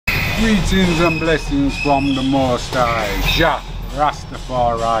Greetings and blessings from the Most High, Jah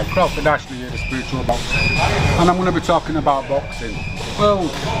Rastafari, Crawford Ashley here, the spiritual boxer. And I'm going to be talking about boxing. Well,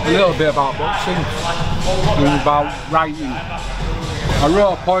 a little bit about boxing and about writing. I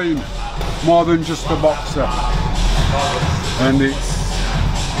wrote a poem, More Than Just a Boxer, and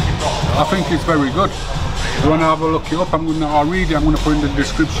I think it's very good. If you want to have a look it up, I'll read it, I'm going to put in the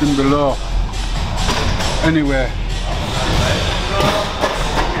description below. Anyway.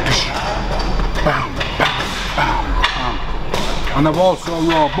 Bam, bam, bam, bam. And I've also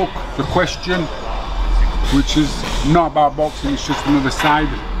wrote a book, The Question, which is not about boxing, it's just another side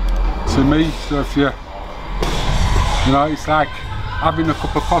to me. So if you know, it's like having a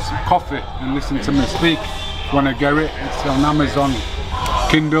cup of coffee and listening to me speak. If you want to get it, it's on Amazon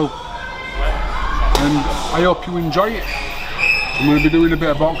Kindle, and I hope you enjoy it. I'm going to be doing a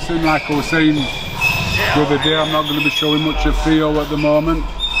bit of boxing, like I was saying the other day. I'm not going to be showing much of Theo at the moment.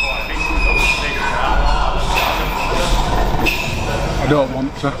 I don't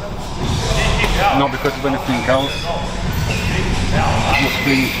want to, not because of anything else. Just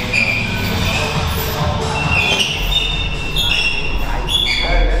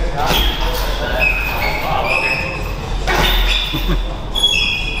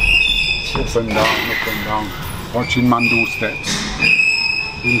been up and down, watching man do steps.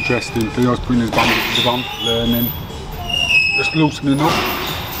 Interesting. Theo's putting his bandages on, learning, just loosening up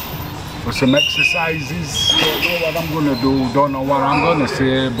for some exercises. Don't know what I'm gonna do, don't know what I'm gonna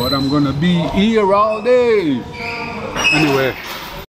say, but I'm gonna be here all day. Anyway.